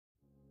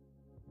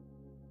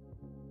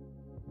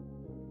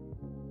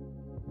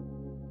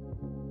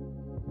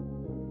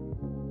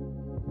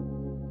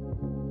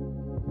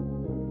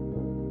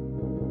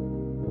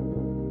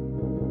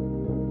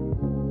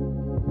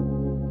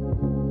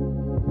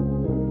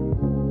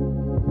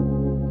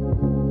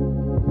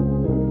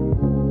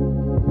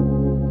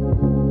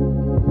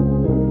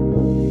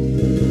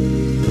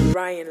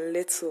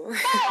so.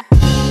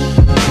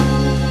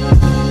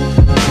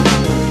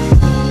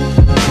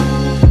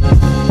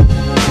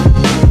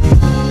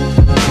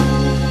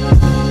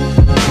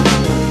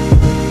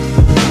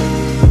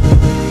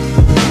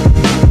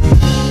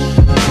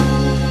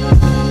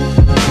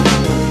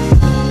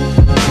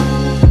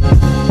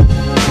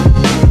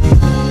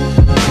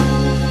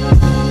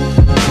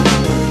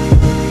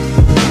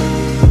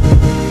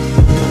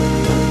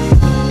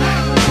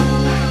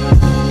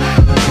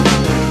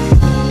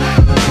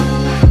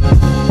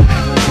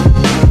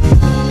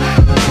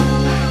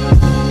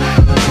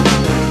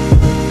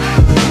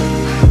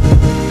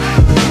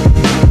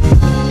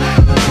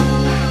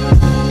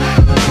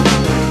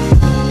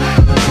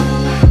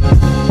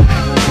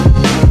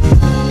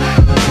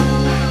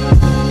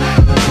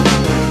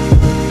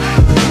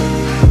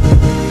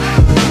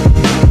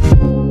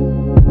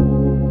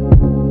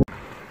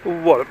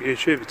 What up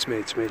YouTube, it's me,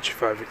 your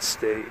favourite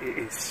Steve. It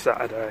is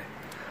Saturday.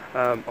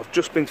 I've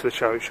just been to the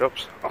charity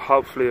shops.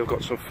 Hopefully I've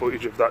got some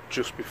footage of that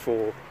just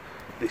before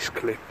this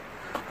clip.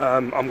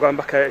 I'm going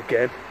back out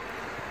again.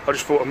 I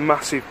just bought a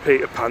massive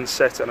Peter Pan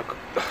set and I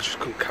just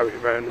couldn't carry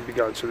it around and be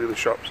going to the other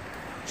shops.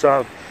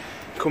 So,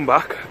 come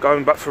back,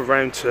 going back for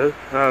round 2.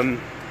 I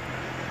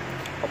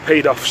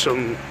paid off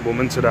some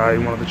woman today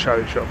in one of the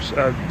charity shops.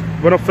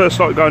 When I first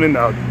started going in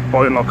there,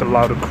 buying like a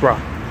load of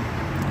crap.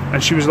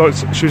 And she was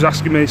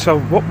asking me, so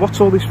what's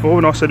all this for?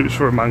 And I said it was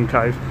for a man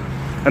cave.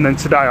 And then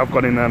today I've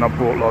gone in there and I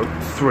bought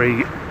like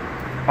 3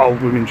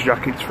 old women's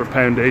jackets for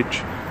 £1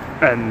 each.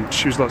 And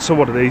she was like, so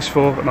what are these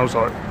for? And I was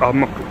like, I'm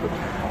not.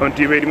 I went,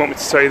 do you really want me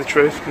to tell you the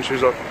truth? And she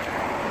was like,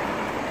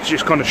 she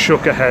just kind of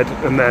shook her head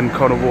and then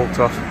kind of walked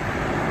off.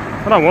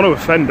 I don't want to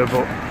offend her,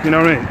 but you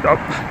know what I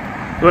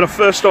mean? When I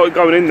first started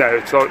going in there,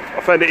 it's like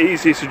I found it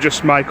easy to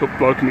just make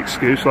up like an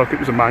excuse, like it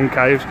was a man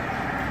cave.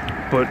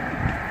 But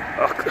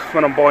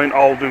when I'm buying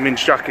old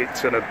women's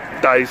jackets and a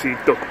Daisy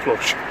duck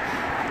plush,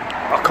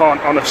 I can't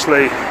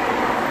honestly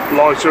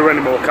lie to her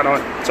anymore, can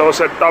I? So I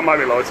said, don't make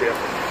me lie to you.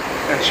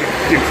 And she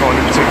didn't find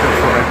it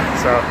particularly funny.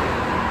 So,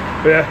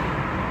 but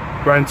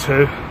yeah, round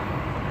 2.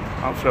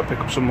 Hopefully I'll pick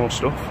up some more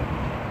stuff.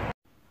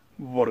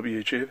 What up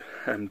YouTube?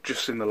 I'm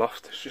just in the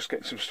loft, just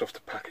getting some stuff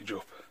to package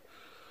up.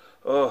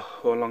 Oh,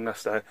 what a long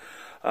last day.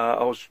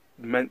 I was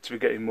meant to be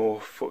getting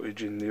more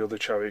footage in the other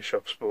charity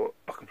shops, but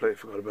I completely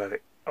forgot about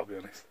it, I'll be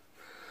honest.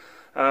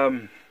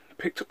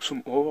 Picked up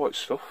some alright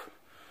stuff.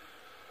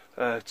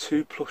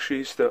 2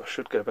 plushies that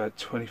should get about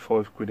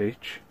 25 quid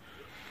each.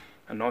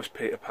 A nice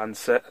Peter Pan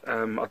set.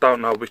 I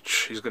don't know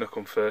which is going to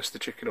come first, the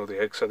chicken or the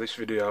egg, so this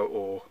video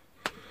or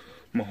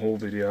my whole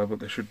video, but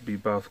they should be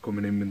both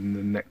coming in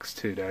the next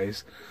 2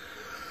 days.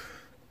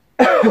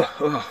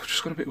 Oh,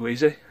 just got a bit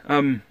wheezy.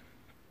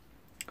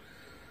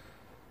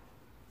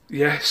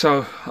 Yeah,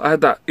 so I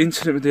had that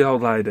incident with the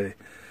old lady,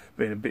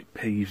 being a bit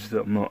peeved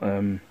that I'm not,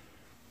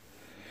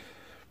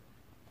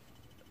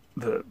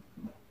 that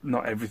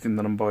not everything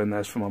that I'm buying there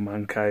is for my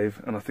man cave,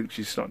 and I think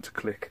she's starting to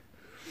click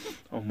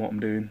on what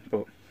I'm doing,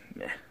 but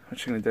yeah,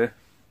 what's she going to do?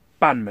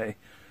 Ban me?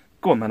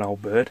 Go on then,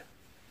 old bird.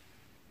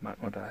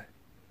 Make my day.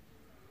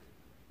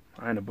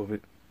 I ain't above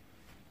it.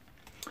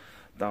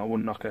 No, I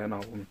wouldn't knock out an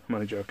old woman. I'm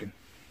only joking.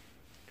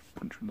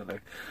 Punch her in the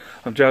leg.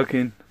 I'm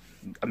joking.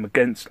 I'm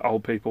against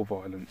old people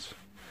violence.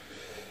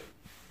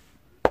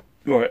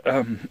 Right,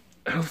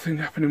 another thing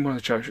happened in one of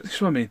the charities. This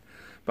is what I mean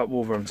about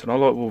Wolverhampton. I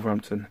like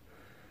Wolverhampton.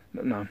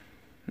 No,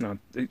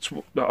 it's,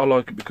 I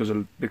like it because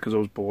I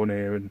was born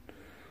here and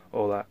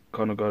all that,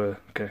 kind of got a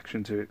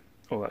connection to it,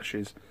 all that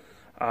shiz.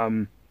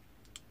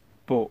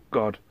 But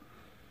God,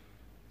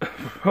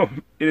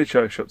 in a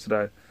charity shop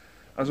today,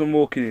 as I'm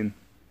walking in,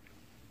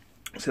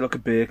 I see like a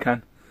beer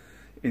can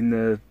in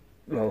the,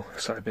 well, I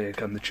say beer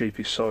can, the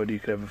cheapest cider you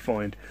could ever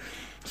find,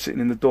 sitting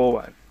in the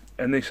doorway.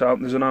 And there's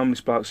an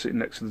homeless bloke sitting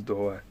next to the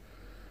doorway,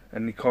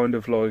 and he kind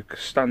of like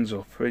stands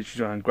up,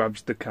 reaches around,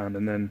 grabs the can,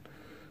 and then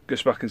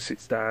goes back and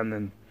sits down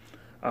and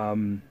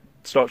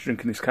starts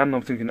drinking his can. And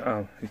I'm thinking,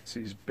 oh, it's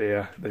his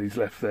beer that he's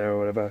left there or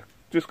whatever.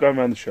 Just going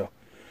around the shop,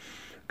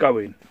 go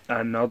in,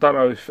 and I don't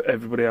know if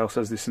everybody else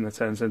has this in the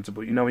town centre,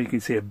 but you know you can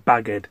see a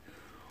baghead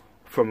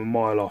from a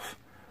mile off.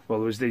 Well,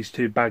 there was these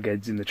 2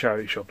 bagheads in the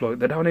charity shop. Like,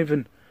 they don't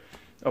even,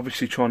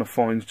 obviously trying to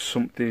find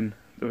something,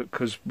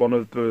 because one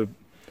of the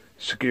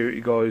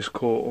security guys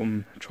caught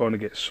them trying to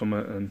get something,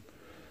 and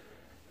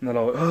they're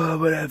like, oh,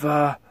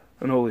 whatever,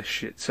 and all this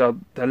shit. So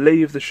they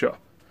leave the shop.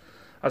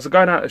 As they're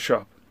going out of the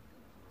shop,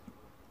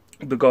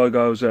 the guy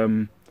goes,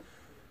 who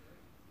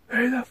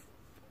the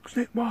fuck's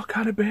nicked my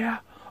can of beer?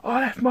 I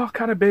left my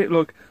can of beer.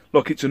 Like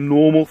it's a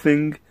normal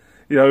thing.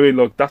 You know what I mean?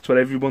 Like, that's what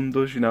everyone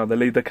does, you know. They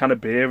leave their can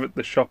of beer at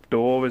the shop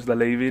door as they're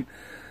leaving.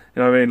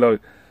 You know what I mean?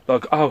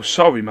 Like, oh,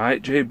 sorry,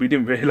 mate. Gee, we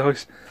didn't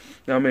realise.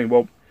 You know what I mean?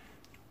 Well,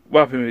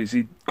 what happened is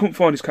he couldn't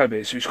find his can of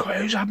beer, so he's like,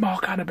 who's had my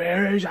can of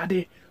beer? Who's had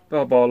it?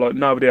 Blah, blah, like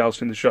nobody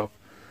else in the shop.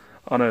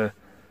 On a,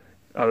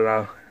 I don't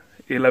know,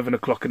 11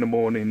 o'clock in the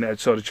morning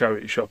outside a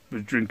charity shop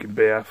was drinking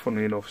beer,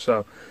 funnily enough.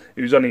 So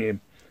it was only him.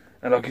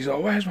 And like, he's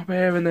like, where's my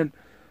beer? And then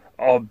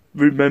I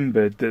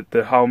remembered that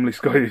the homeless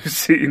guy who was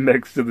sitting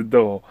next to the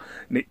door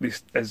nicked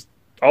this, as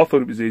I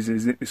thought it was easy,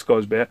 he's nicked this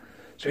guy's beer.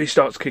 So he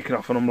starts kicking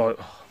off, and I'm like,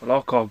 oh, well,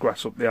 I can't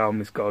grasp up the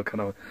armless guy, can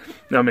I? You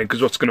know what I mean?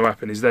 Because what's going to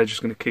happen is they're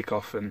just going to kick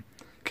off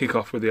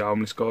with the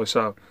armless guy.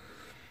 So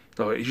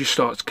like, he just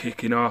starts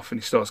kicking off,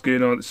 and he starts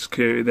going on at the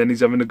security. Then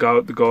he's having a go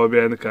at the guy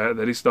behind the counter.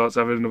 Then he starts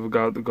having another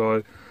go at the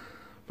guy,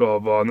 blah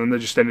blah. And then they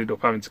just ended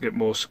up having to get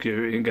more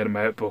security and get him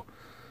out. But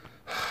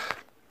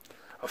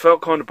I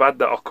felt kind of bad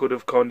that I could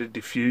have kind of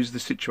diffused the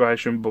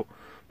situation. But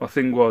my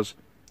thing was,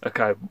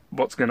 okay,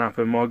 what's going to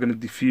happen? Am I going to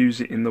diffuse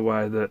it in the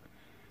way that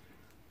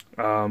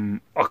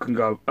I can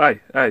go, hey,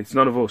 it's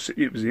none of us,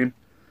 it was him.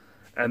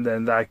 And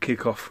then they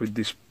kick off with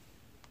this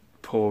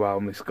poor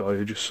homeless guy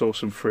who just saw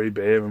some free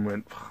beer and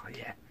went, oh,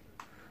 yeah,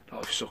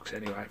 life sucks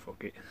anyway,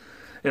 fuck it.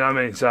 You know what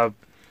I mean? So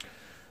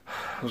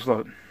I was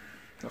like,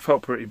 I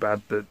felt pretty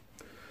bad that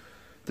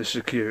the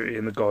security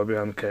and the guy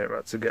behind the counter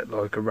had to get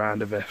like a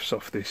round of F's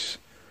off this,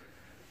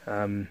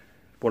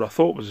 what I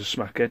thought was a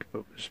smackhead,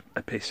 but was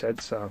a pisshead.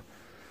 So,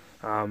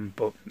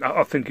 but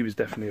I think he was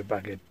definitely a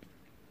baghead.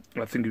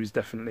 I think he was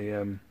definitely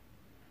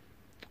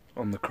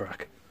on the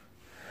crack.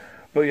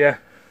 But yeah,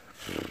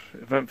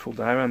 eventful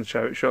day around the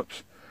charity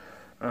shops.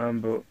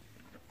 But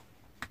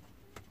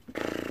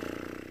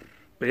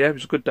yeah, it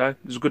was a good day.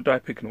 It was a good day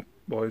picking up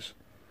boys.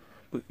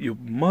 But you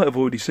might have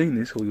already seen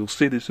this, or you'll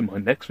see this in my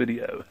next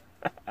video.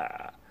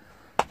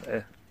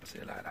 Yeah, see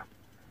you later.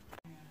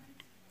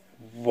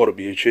 What up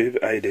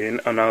YouTube, how you doing?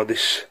 I know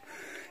this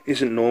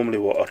isn't normally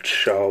what I'd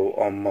show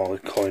on my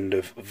kind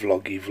of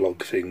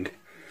vlog thing.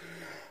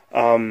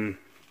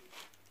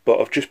 But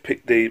I've just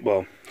picked the,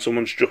 well,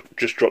 someone's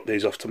just dropped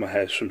these off to my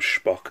house from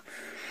Spock.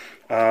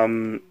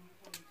 I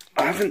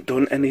haven't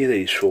done any of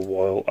these for a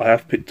while. I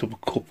have picked up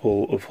a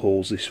couple of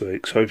hauls this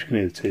week, so if you can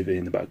hear the TV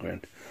in the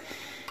background.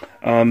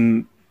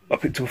 I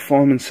picked up a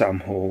Fireman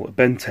Sam haul, a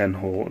Ben 10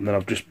 haul, and then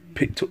I've just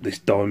picked up this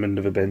diamond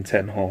of a Ben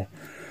 10 haul.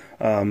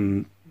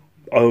 I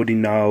already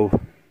know,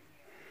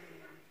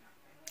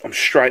 I'm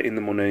straight in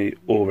the money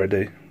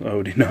already, I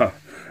already know.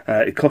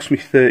 It cost me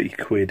 30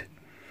 quid.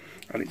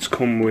 And it's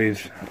come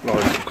with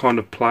like a kind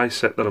of play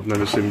set that I've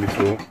never seen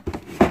before.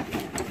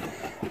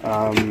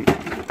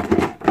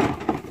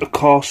 A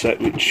car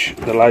set, which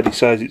the lady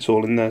says it's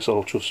all in there, so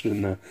I'll trust her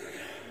in there.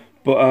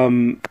 But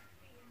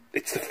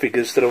it's the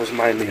figures that I was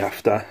mainly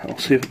after. I'll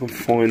see if I can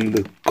find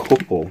the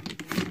couple.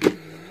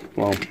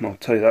 Well, I'll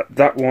tell you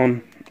that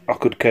one I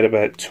could get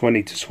about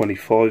 20 to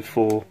 25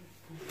 for.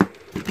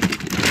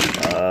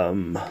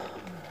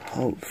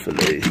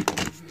 Hopefully,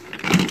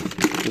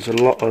 there's a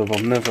lot of,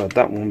 I've never had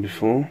that one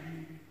before.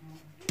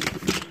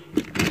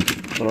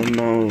 But I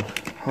know,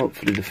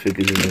 hopefully the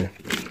figures in there,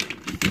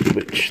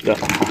 which,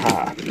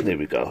 haha, there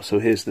we go, so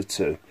here's the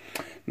two.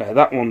 Now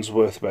that one's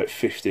worth about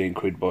 15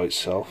 quid by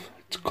itself,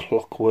 it's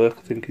Clockwork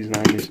I think his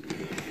name is,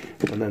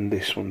 and then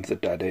this one's the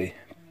daddy,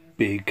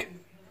 big,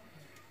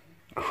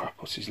 crap,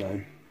 what's his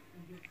name?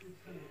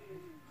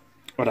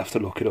 I'd have to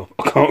look it up,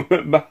 I can't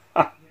remember,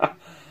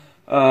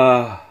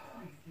 I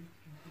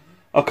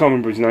can't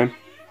remember his name.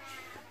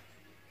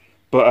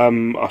 But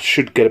I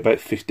should get about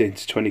 15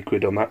 to 20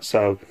 quid on that,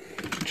 so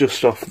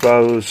just off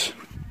those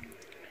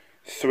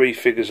 3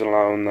 figures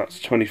alone, that's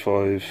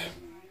 25,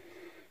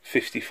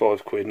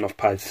 55 quid, and I've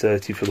paid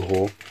 30 for the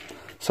haul.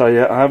 So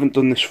yeah, I haven't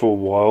done this for a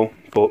while,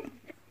 but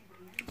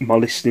my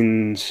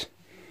listings,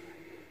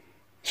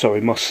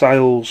 sorry, my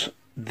sales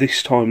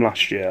this time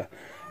last year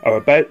are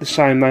about the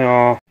same they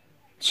are.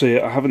 So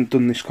yeah, I haven't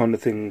done this kind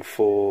of thing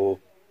for,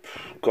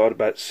 God,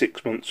 about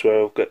 6 months where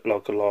I'll get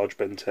like a large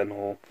Ben 10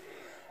 haul.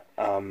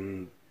 But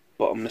I'm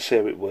going to see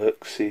how it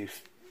works, see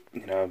if,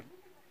 you know,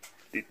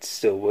 it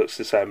still works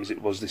the same as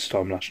it was this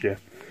time last year.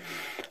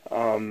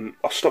 I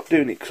stopped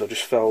doing it because I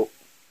just felt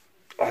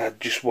I had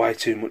just way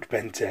too much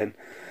Ben 10,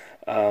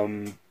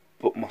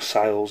 but my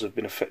sales have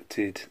been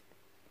affected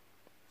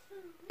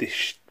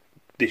this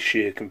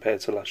year compared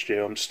to last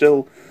year. I'm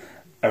still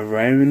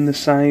around the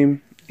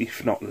same,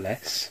 if not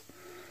less,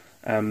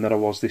 that I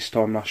was this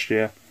time last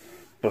year,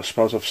 but I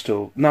suppose I've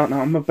still, no,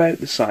 I'm about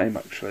the same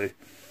actually.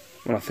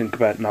 When I think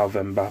about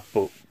November,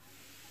 but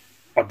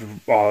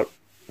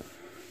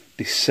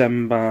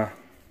December,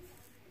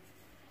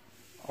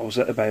 I was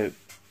at about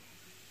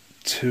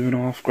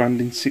 2.5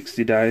 grand in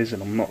 60 days,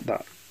 and I'm not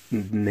that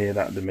near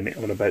that at the minute.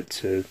 I'm at about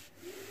 2,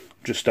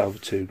 just over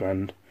 2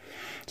 grand.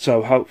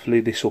 So hopefully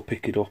this will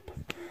pick it up.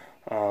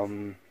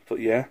 But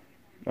yeah,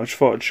 I just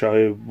thought I'd show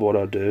you what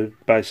I do.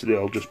 Basically,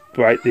 I'll just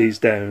break these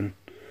down.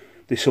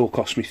 This all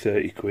cost me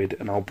 30 quid,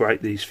 and I'll break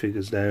these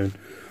figures down.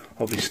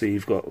 Obviously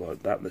you've got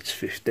like that's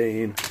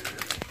 15,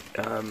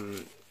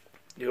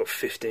 you've got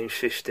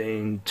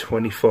 15,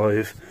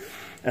 25,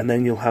 and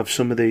then you'll have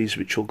some of these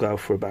which will go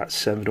for about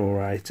 7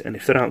 or 8, and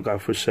if they don't go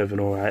for 7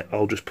 or 8,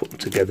 I'll just put them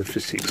together for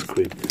 6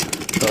 quid.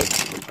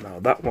 So, no,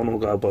 that one will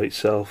go by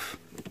itself,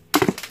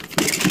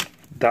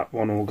 that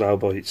one will go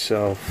by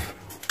itself,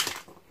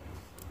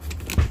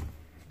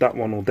 that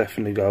one will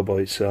definitely go by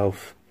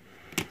itself.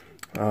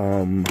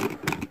 I'm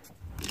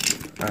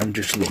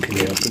just looking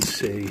here, I can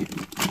see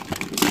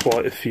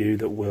quite a few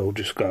that will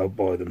just go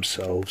by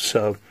themselves.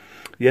 So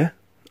yeah,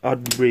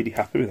 I'm really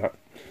happy with that.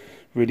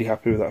 Really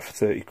happy with that for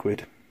 30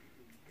 quid.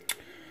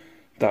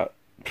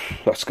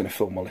 That's going to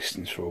fill my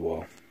listings for a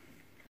while.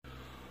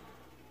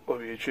 Well,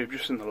 YouTube,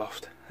 just in the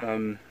loft.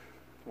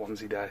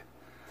 Onesie day.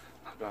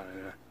 I don't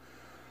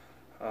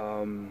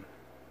know.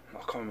 I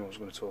can't remember what I was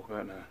going to talk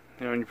about now.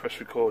 You know, when you press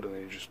record and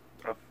then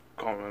I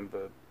can't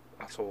remember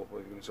at all what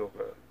you're going to talk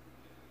about.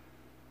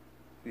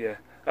 Yeah.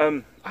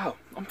 I'm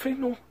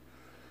feeling all,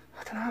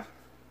 I don't know,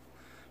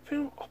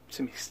 feeling all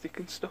optimistic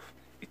and stuff.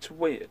 It's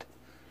weird.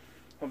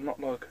 I'm not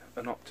like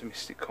an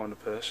optimistic kind of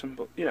person,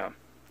 but you know,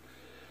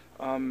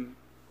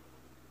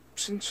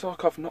 since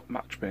like I've not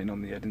much been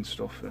on the head and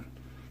stuff, and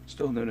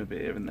still doing a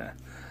bit here and there,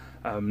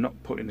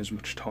 not putting as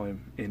much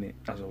time in it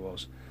as I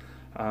was.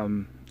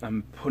 I'm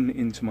putting it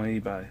into my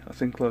eBay. I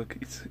think like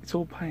it's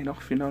all paying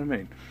off. You know what I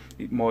mean?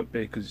 It might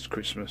be because it's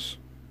Christmas,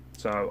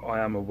 so I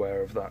am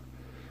aware of that.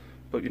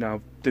 But you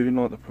know, doing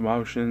like the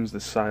promotions, the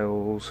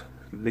sales,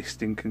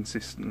 listing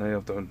consistently.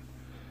 I've done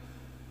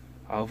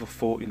over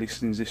 40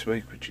 listings this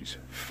week, which is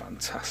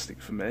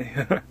fantastic for me.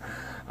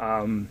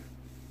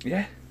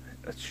 Yeah,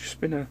 it's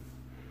just been a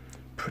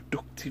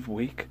productive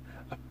week,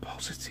 a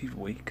positive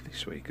week.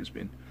 This week has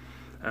been.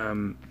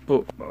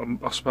 But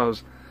I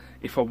suppose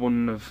if I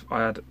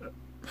had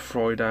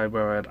Friday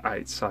where I had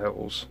 8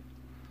 sales.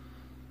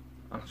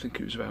 I think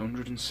it was about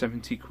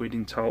 170 quid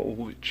in total,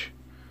 which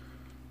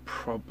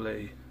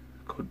probably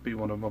could be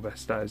one of my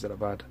best days that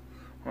I've had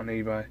on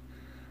eBay.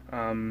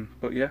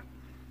 But yeah,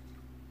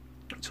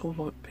 it's all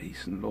like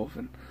peace and love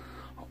and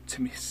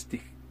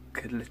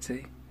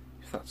optimisticality,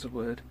 if that's a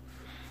word,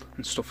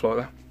 and stuff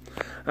like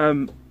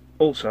that.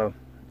 Also,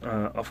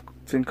 I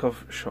think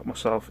I've shot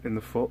myself in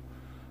the foot.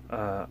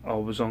 I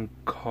was on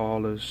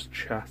Carla's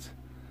chat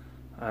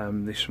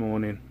this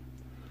morning,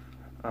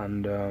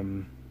 and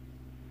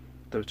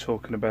they were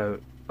talking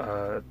about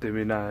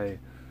doing a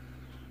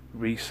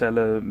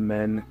reseller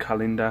men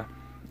calendar,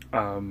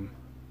 and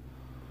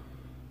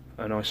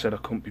I said I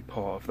couldn't be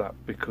part of that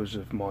because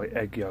of my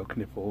egg yolk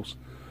nipples.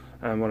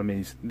 And what I mean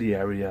is the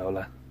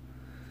areola.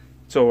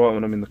 It's alright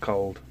when I'm in the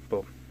cold,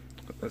 but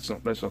let's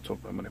not talk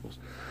about my nipples.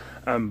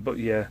 But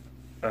yeah,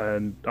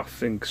 and I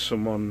think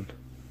someone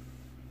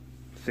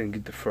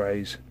thinking the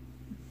phrase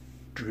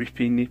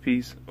drippy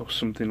nippies or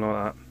something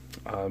like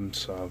that.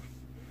 So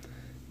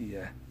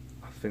yeah,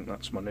 I think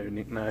that's my new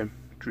nickname,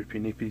 drippy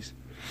nippies.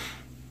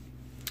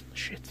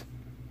 Shit.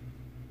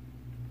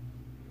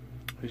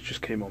 It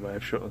just came on my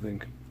mouth shut, I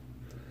think.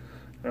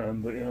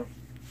 But yeah,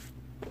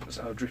 that's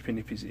how drippy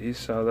nippies it is.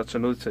 So that's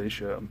another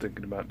t-shirt I'm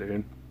thinking about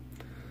doing.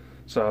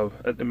 So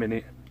at the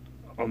minute,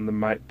 on the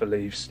Make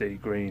Believe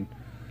Steve Green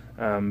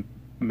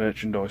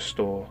merchandise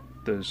store,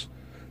 there's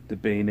the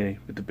beanie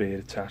with the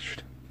beard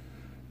attached.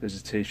 There's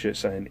a t-shirt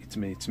saying it's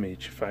me, it's your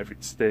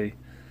favourite Steve,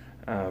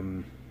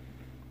 and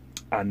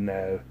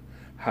now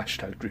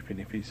hashtag drippy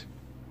nippies.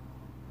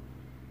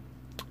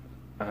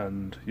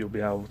 And you'll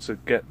be able to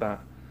get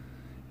that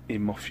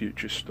in my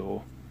future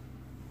store,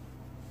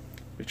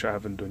 which I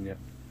haven't done yet,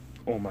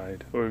 or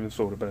made, or even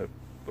thought about.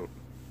 But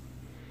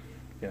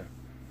yeah,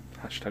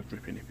 hashtag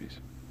drippy nippies.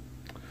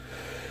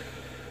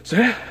 So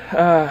yeah,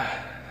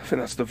 I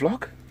think that's the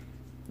vlog.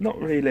 Not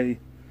really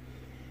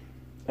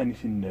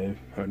anything new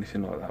or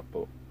anything like that,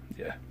 but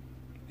yeah,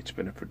 it's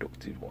been a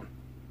productive one.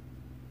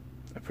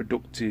 A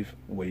productive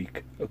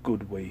week, a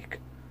good week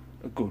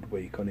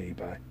on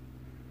eBay.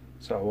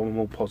 So I'm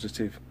all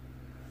positive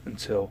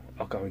until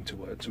I go into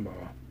work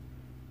tomorrow,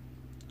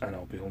 and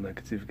I'll be all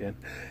negative again.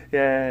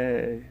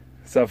 Yay!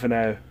 So for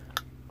now,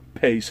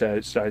 peace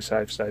out, stay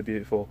safe, stay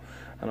beautiful,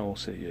 and I'll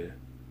see you